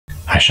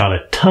shot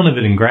a ton of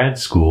it in grad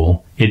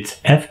school. It's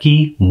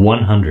Efke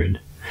 100.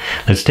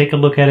 Let's take a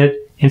look at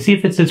it and see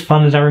if it's as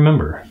fun as I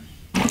remember.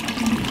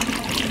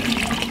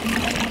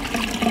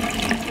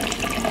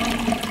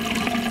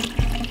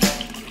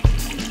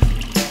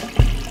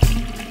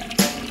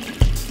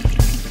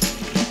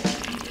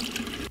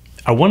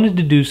 I wanted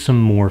to do some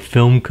more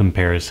film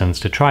comparisons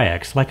to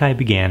Tri-X like I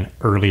began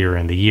earlier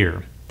in the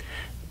year.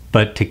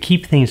 But to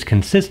keep things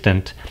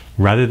consistent,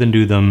 rather than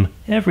do them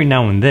every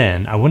now and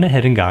then, I went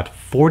ahead and got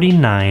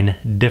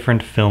 49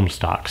 different film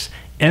stocks,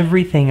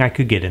 everything I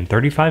could get in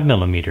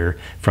 35mm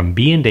from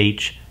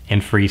B&H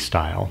and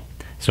Freestyle.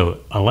 So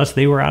unless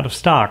they were out of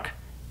stock,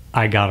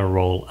 I got a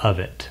roll of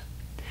it.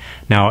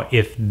 Now,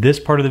 if this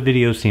part of the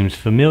video seems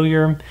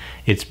familiar,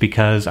 it's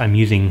because I'm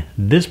using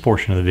this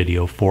portion of the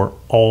video for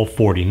all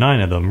 49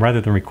 of them rather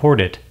than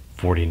record it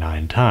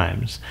 49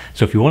 times.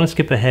 So if you want to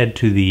skip ahead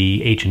to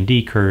the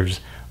H&D curves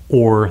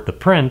or the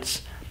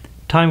prints,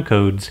 time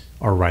codes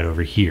are right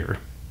over here.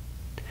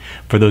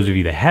 For those of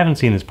you that haven't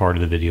seen this part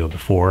of the video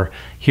before,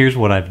 here's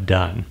what I've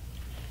done.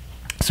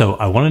 So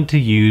I wanted to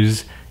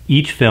use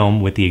each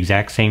film with the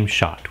exact same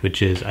shot,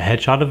 which is a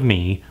headshot of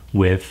me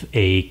with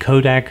a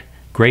Kodak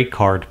Gray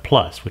Card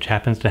Plus, which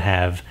happens to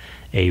have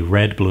a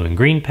red, blue, and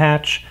green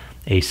patch,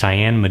 a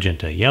cyan,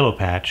 magenta, yellow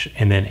patch,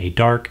 and then a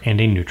dark and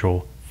a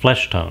neutral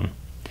flesh tone.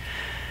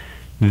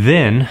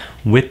 Then,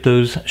 with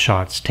those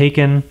shots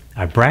taken,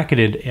 I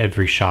bracketed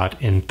every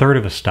shot in third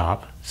of a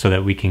stop so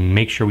that we can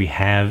make sure we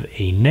have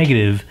a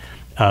negative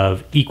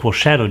of equal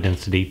shadow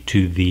density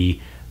to the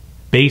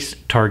base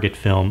target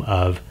film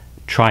of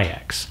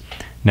Tri-X.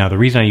 Now, the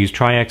reason I use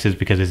Tri-X is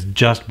because it's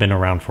just been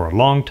around for a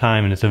long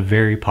time and it's a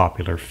very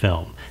popular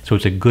film. So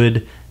it's a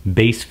good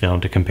base film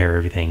to compare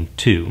everything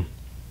to.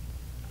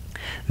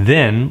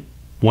 Then,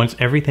 once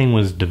everything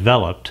was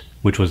developed,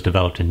 which was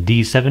developed in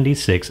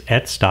D-76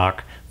 at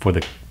stock for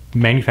the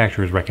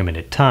manufacturer's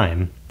recommended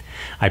time,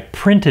 I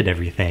printed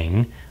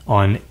everything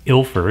on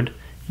Ilford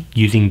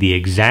using the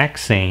exact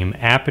same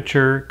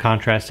aperture,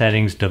 contrast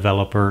settings,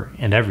 developer,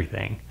 and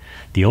everything.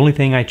 The only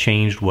thing I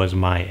changed was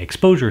my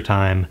exposure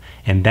time,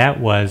 and that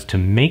was to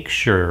make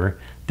sure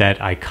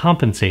that I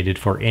compensated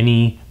for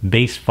any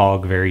base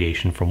fog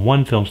variation from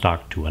one film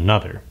stock to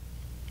another.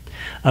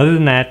 Other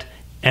than that,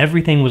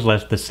 everything was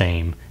left the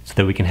same so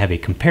that we can have a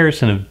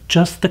comparison of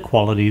just the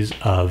qualities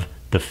of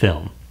the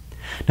film.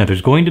 Now,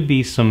 there's going to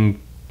be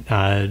some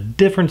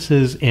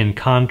differences in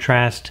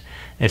contrast,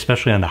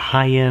 especially on the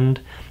high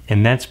end,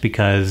 and that's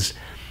because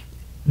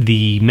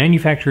the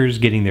manufacturers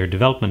getting their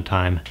development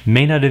time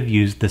may not have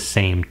used the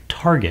same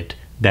target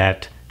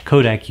that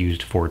Kodak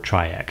used for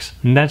Tri-X,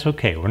 and that's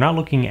okay. We're not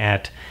looking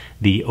at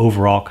the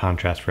overall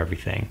contrast for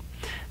everything.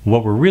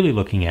 What we're really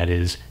looking at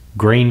is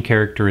grain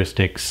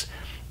characteristics,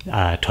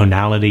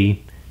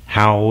 tonality,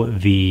 how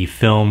the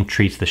film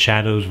treats the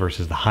shadows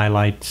versus the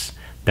highlights,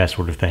 that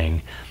sort of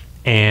thing.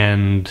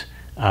 And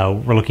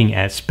we're looking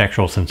at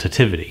spectral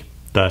sensitivity,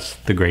 thus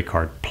the Gray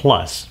Card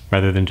Plus,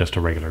 rather than just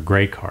a regular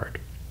Gray Card.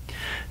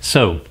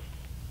 So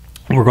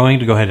we're going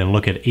to go ahead and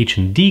look at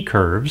H&D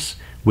curves,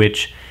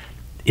 which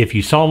if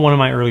you saw one of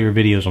my earlier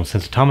videos on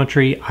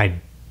sensitometry, I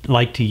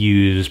like to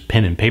use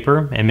pen and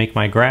paper and make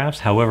my graphs.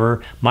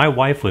 However, my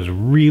wife was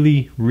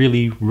really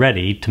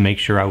ready to make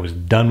sure I was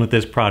done with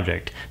this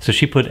project. So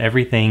she put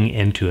everything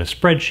into a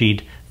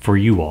spreadsheet for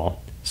you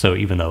all. So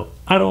even though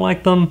I don't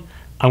like them,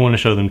 I want to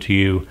show them to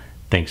you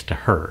thanks to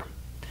her.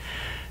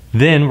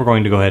 Then we're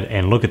going to go ahead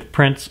and look at the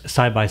prints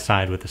side by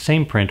side with the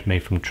same print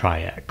made from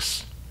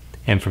Tri-X.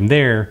 And from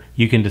there,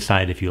 you can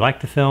decide if you like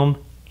the film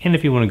and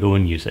if you want to go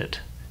and use it.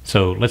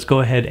 So let's go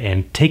ahead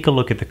and take a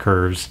look at the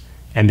curves,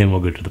 and then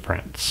we'll go to the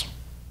prints.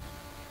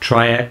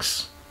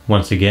 Tri-X,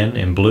 once again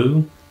in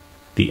blue,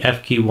 the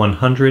Efke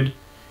 100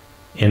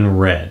 in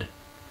red.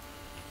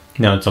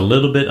 Now it's a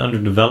little bit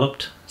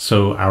underdeveloped,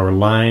 so our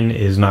line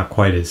is not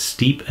quite as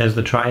steep as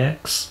the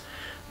Tri-X.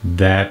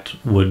 That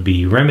would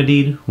be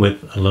remedied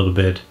with a little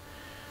bit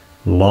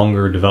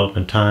longer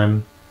development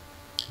time,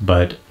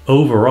 but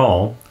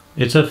overall,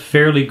 it's a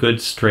fairly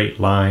good straight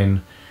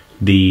line.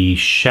 The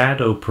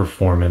shadow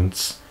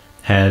performance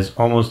has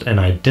almost an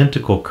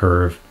identical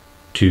curve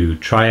to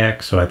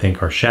Tri-X, so I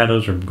think our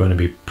shadows are going to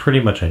be pretty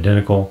much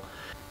identical.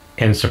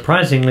 And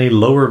surprisingly,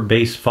 lower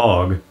base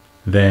fog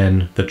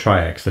than the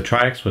Tri-X. The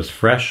Tri-X was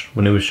fresh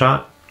when it was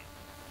shot.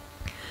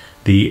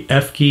 The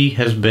Efke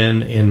has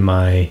been in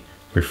my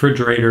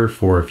refrigerator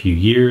for a few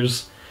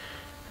years,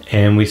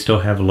 and we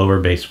still have lower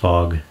base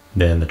fog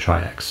than the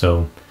Tri-X.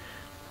 So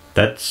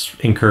that's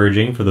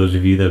encouraging for those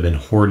of you that have been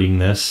hoarding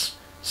this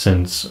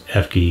since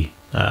Efke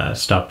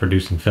stopped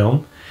producing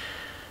film.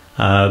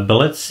 But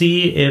let's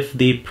see if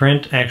the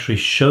print actually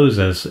shows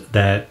us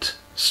that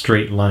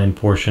straight line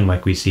portion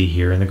like we see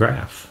here in the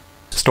graph.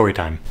 Story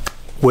time.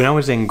 When I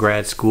was in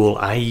grad school,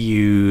 I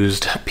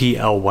used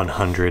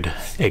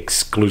PL100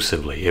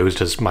 exclusively. It was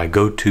just my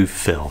go-to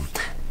film.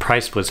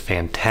 Price was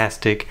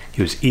fantastic,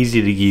 it was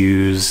easy to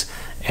use,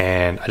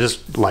 and I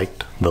just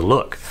liked the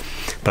look.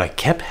 But I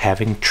kept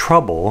having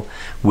trouble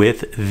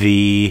with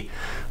the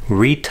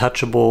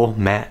retouchable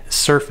matte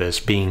surface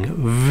being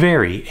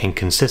very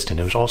inconsistent.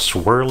 It was all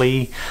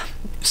swirly.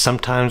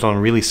 Sometimes on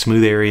really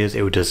smooth areas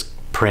it would just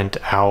print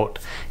out,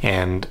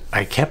 and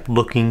I kept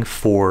looking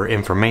for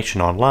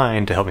information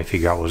online to help me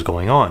figure out what was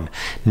going on.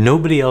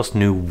 Nobody else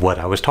knew what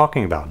I was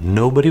talking about.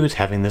 Nobody was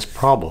having this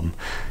problem,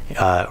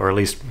 or at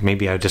least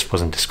maybe I just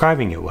wasn't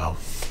describing it well.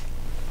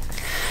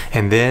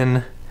 And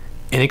then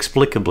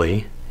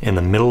inexplicably, in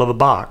the middle of a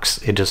box,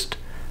 it just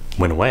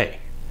went away.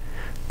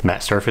 The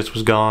matte surface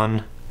was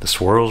gone, the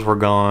swirls were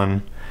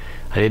gone.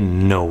 I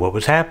didn't know what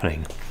was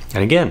happening.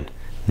 And again,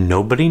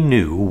 nobody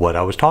knew what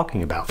I was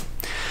talking about.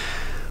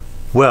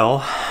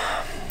 Well,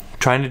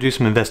 trying to do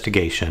some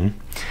investigation,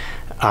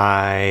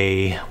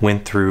 I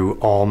went through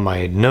all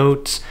my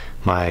notes,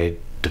 my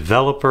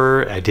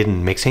developer. I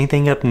didn't mix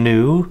anything up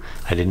new.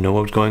 I didn't know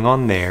what was going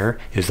on there.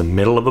 It was the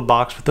middle of a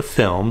box with the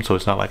film, so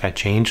it's not like I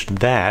changed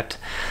that.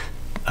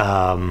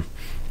 And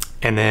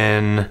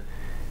then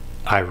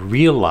I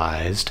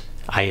realized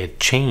I had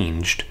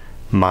changed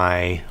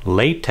my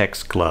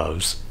latex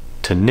gloves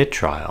to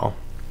nitrile.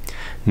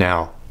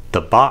 Now, the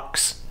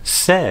box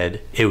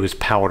said it was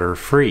powder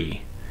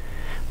free,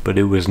 but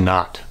it was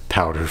not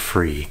powder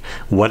free.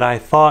 What I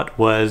thought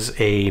was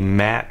a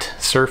matte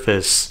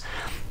surface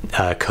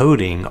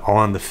coating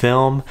on the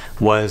film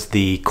was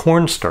the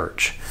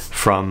cornstarch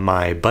from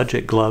my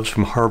budget gloves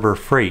from Harbor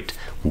Freight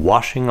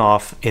washing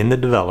off in the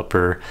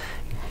developer,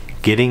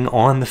 getting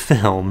on the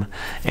film,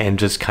 and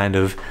just kind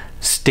of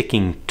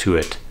sticking to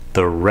it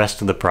the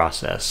rest of the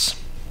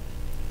process.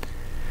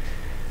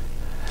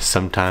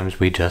 Sometimes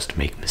we just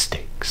make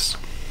mistakes.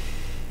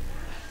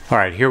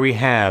 Alright, here we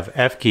have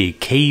Efke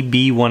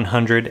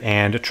KB100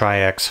 and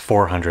Tri-X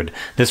 400.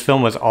 This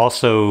film was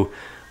also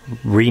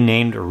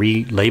renamed or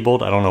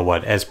relabeled, I don't know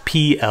what, as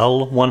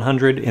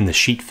PL100 in the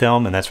sheet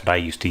film, and that's what I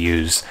used to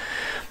use.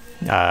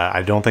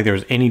 I don't think there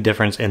was any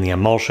difference in the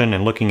emulsion,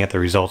 and looking at the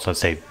results, I'd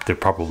say there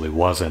probably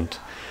wasn't.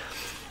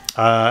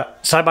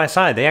 Side by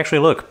side, they actually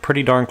look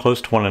pretty darn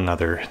close to one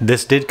another.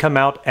 This did come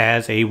out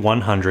as a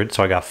 100,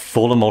 so I got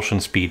full emulsion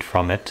speed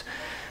from it.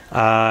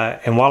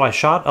 And while I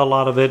shot a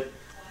lot of it,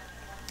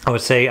 I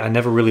would say I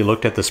never really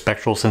looked at the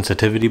spectral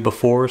sensitivity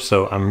before,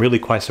 so I'm really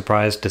quite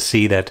surprised to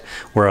see that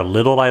we're a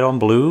little light on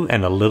blue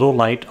and a little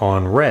light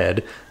on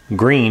red.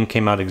 Green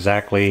came out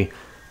exactly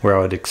where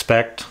I would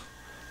expect.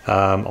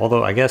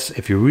 Although I guess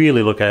if you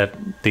really look at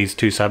these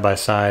two side by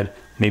side,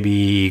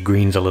 maybe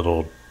green's a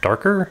little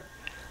darker?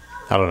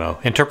 I don't know.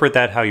 Interpret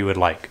that how you would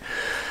like.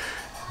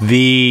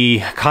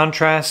 The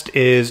contrast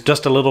is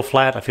just a little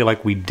flat. I feel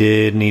like we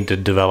did need to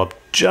develop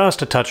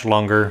just a touch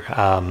longer.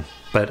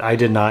 But I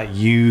did not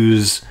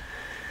use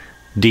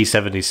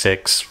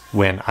D-76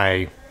 when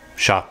I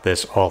shot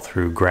this all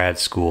through grad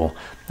school.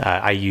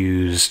 I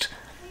used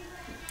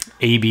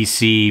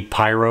ABC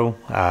Pyro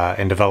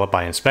and developed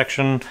by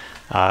inspection,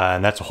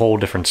 and that's a whole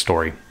different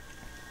story.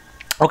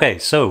 Okay,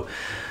 so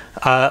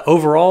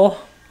overall,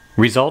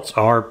 results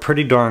are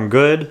pretty darn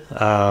good,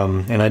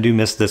 and I do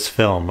miss this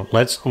film.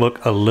 Let's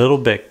look a little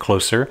bit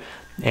closer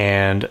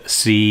and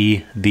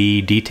see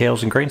the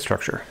details and grain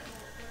structure.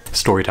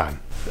 Story time.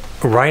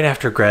 Right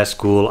after grad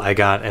school, I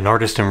got an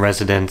artist in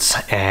residence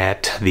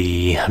at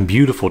the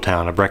beautiful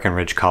town of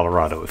Breckenridge,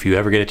 Colorado. If you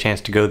ever get a chance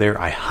to go there,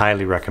 I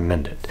highly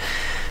recommend it.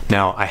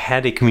 Now, I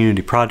had a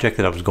community project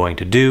that I was going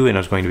to do, and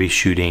I was going to be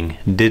shooting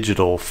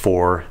digital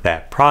for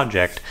that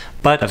project,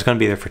 but I was going to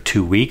be there for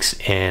 2 weeks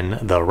in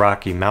the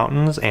Rocky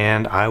Mountains,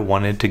 and I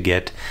wanted to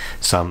get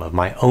some of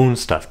my own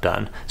stuff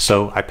done.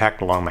 So I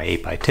packed along my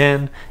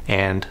 8x10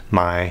 and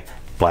my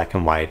black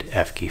and white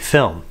Efke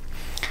film.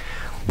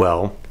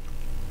 Well,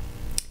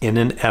 in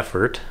an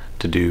effort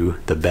to do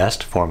the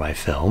best for my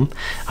film,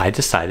 I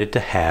decided to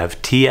have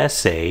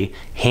TSA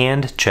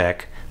hand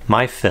check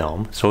my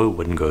film so it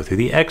wouldn't go through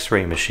the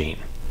X-ray machine.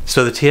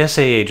 So the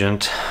TSA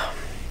agent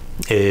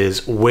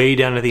is way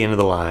down at the end of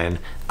the line.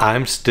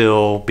 I'm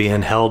still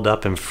being held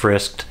up and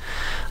frisked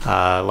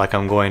like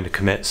I'm going to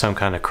commit some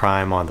kind of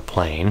crime on the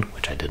plane,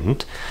 which I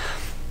didn't.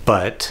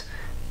 But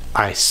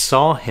I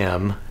saw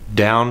him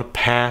down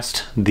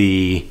past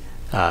the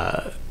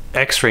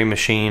X-ray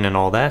machine and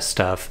all that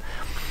stuff,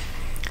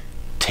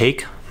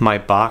 take my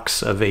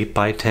box of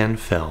 8x10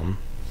 film,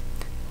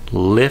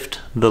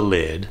 lift the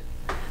lid,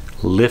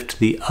 lift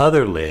the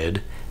other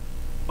lid,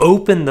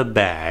 open the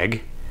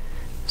bag,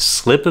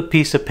 slip a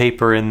piece of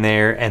paper in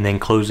there, and then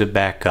close it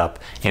back up,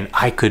 and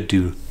I could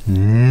do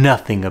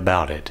nothing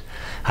about it.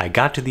 I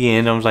got to the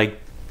end, I was like,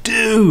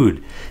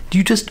 dude, do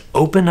you just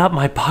open up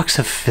my box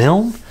of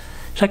film?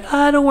 She's like,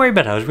 don't worry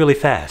about it, I was really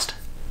fast.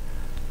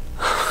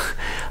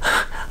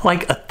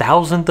 Like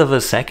 1,000th of a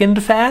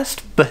second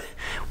fast? But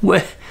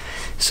what?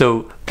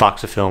 So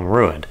box of film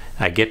ruined.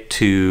 I get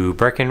to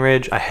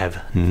Breckenridge, I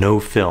have no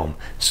film.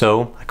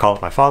 So I call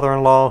up my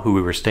father-in-law, who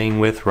we were staying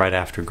with right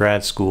after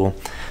grad school,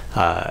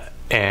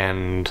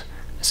 and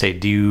say,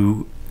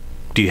 do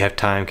you have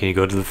time? Can you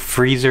go to the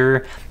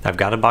freezer? I've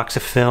got a box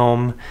of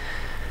film.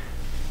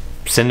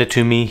 Send it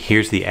to me.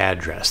 Here's the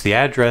address. The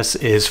address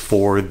is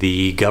for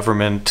the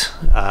government,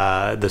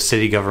 the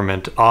city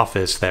government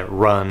office that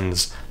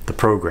runs the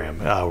program.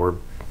 We're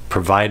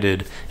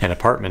provided an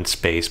apartment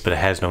space, but it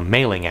has no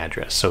mailing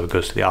address, so it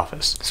goes to the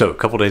office. So a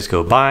couple days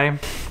go by,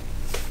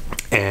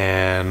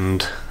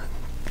 and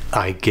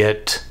I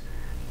get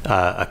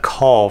a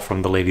call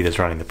from the lady that's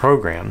running the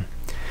program,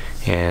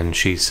 and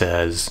she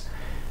says,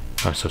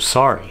 "I'm so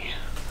sorry.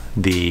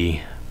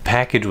 The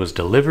package was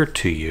delivered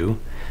to you,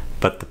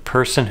 but the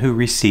person who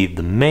received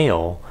the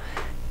mail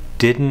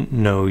didn't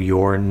know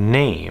your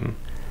name."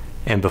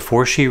 And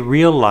before she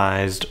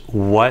realized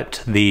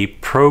what the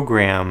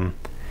program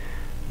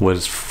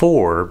was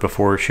for,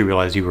 before she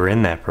realized you were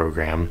in that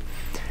program,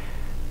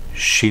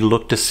 she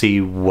looked to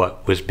see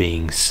what was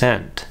being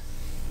sent.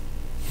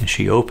 And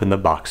she opened the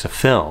box of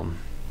film,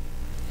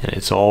 and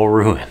it's all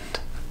ruined.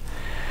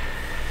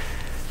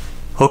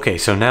 Okay,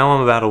 so now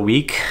I'm about a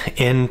week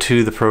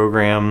into the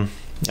program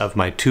of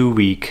my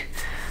 2-week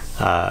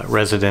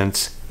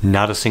residence.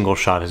 Not a single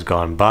shot has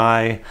gone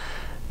by.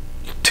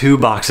 2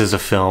 boxes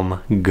of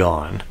film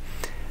gone.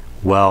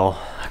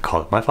 Well, I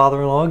call up my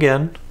father-in-law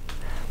again,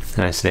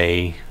 and I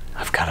say,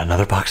 "I've got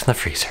another box in the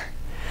freezer.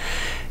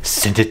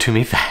 Send it to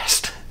me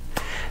fast."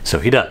 So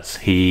he does.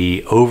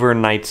 He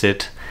overnights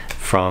it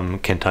from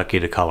Kentucky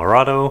to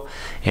Colorado,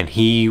 and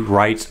he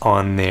writes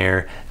on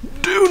there,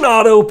 "Do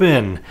not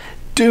open!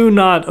 Do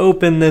not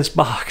open this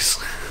box."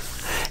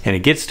 And it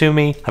gets to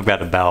me. I've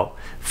got about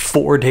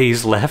 4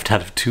 days left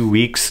out of 2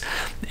 weeks,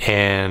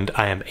 and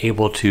I am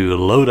able to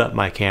load up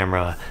my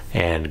camera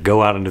and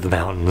go out into the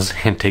mountains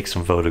and take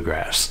some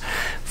photographs.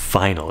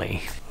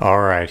 Finally. All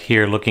right,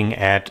 here looking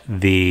at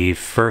the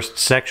first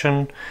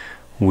section,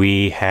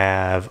 we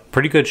have a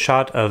pretty good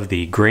shot of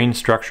the grain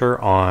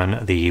structure on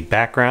the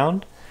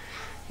background.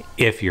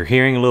 If you're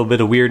hearing a little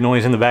bit of weird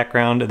noise in the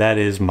background, that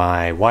is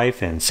my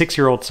wife and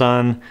 6-year-old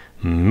son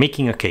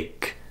making a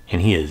cake,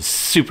 and he is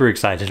super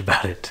excited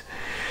about it.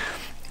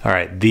 All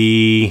right,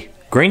 the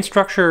grain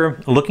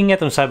structure, looking at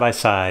them side by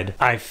side,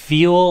 I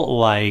feel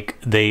like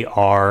they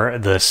are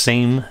the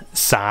same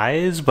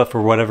size, but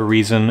for whatever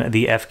reason,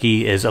 the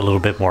Efke is a little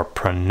bit more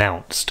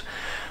pronounced.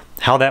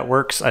 How that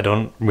works, I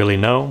don't really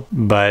know,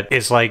 but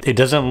it's like it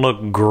doesn't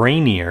look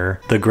grainier.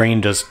 The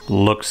grain just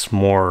looks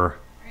more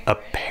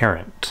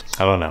apparent.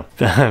 I don't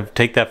know.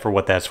 Take that for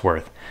what that's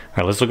worth. All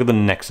right, let's look at the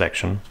next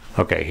section.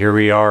 Okay, here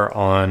we are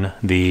on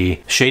the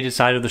shaded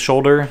side of the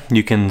shoulder.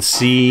 You can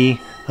see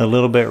a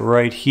little bit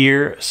right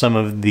here some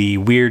of the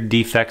weird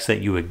defects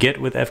that you would get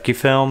with Efke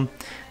film.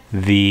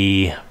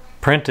 The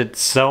print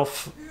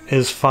itself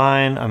is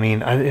fine. I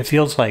mean, it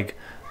feels like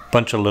a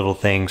bunch of little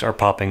things are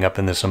popping up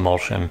in this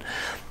emulsion,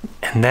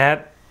 and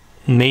that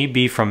may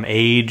be from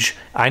age.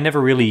 I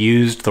never really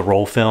used the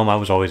roll film. I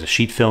was always a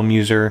sheet film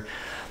user,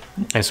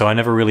 and so I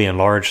never really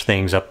enlarged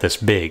things up this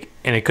big.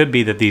 And it could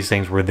be that these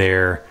things were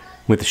there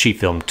with the sheet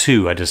film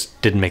too. I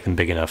just didn't make them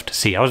big enough to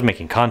see. I was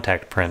making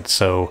contact prints,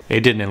 so it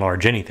didn't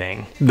enlarge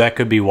anything. That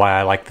could be why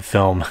I like the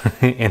film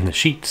in the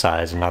sheet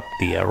size and not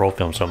the roll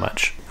film so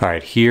much. All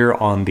right, here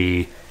on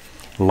the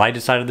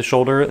lighted side of the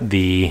shoulder,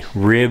 the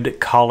ribbed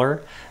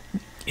collar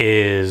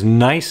is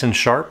nice and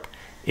sharp.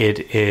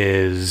 It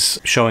is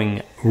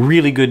showing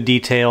really good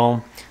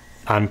detail.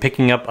 I'm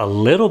picking up a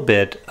little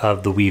bit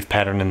of the weave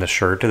pattern in the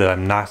shirt that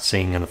I'm not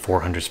seeing in the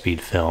 400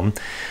 speed film,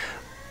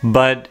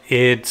 but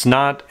it's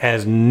not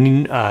as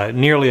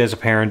nearly as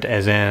apparent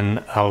as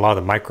in a lot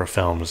of the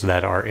microfilms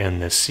that are in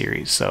this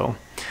series. So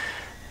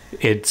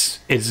it's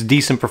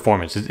decent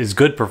performance. It's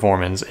good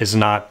performance. It's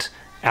not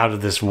out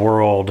of this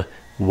world,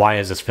 why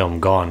is this film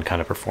gone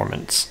kind of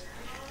performance.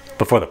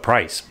 But for the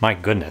price, my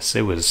goodness,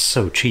 it was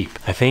so cheap.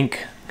 I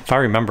think, if I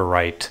remember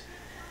right,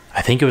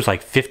 I think it was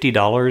like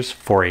 $50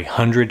 for a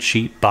 100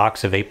 sheet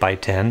box of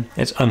 8x10.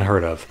 It's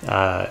unheard of.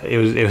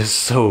 It was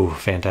so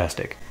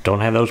fantastic. Don't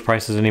have those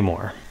prices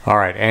anymore. All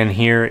right, and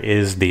here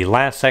is the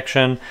last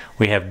section.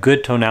 We have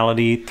good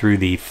tonality through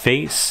the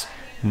face.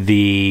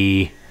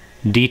 The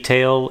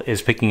detail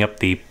is picking up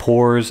the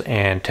pores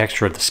and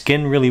texture of the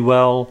skin really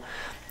well.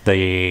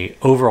 The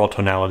overall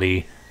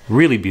tonality,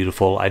 really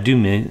beautiful. I do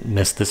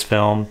miss this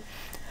film.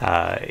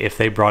 If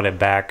they brought it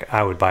back,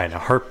 I would buy it in a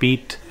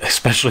heartbeat,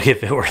 especially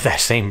if it were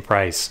that same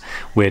price,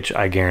 which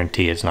I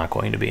guarantee it's not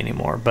going to be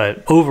anymore.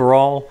 But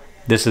overall,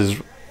 this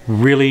is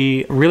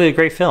really, really a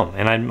great film,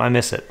 and I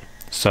miss it.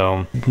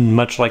 So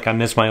much like I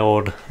miss my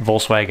old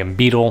Volkswagen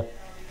Beetle,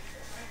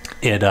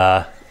 it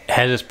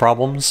had its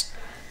problems,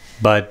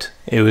 but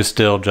it was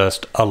still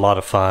just a lot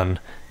of fun,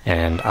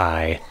 and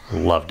I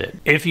loved it.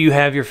 If you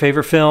have your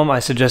favorite film, I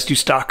suggest you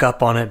stock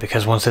up on it,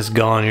 because once it's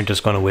gone, you're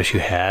just going to wish you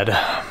had.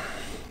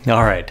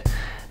 All right,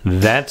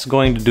 that's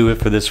going to do it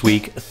for this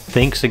week.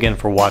 Thanks again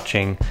for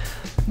watching.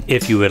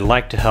 If you would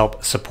like to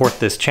help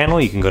support this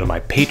channel, you can go to my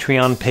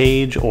Patreon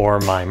page or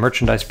my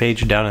merchandise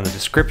page down in the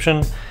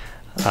description.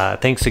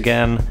 Thanks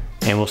again,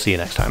 and we'll see you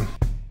next time.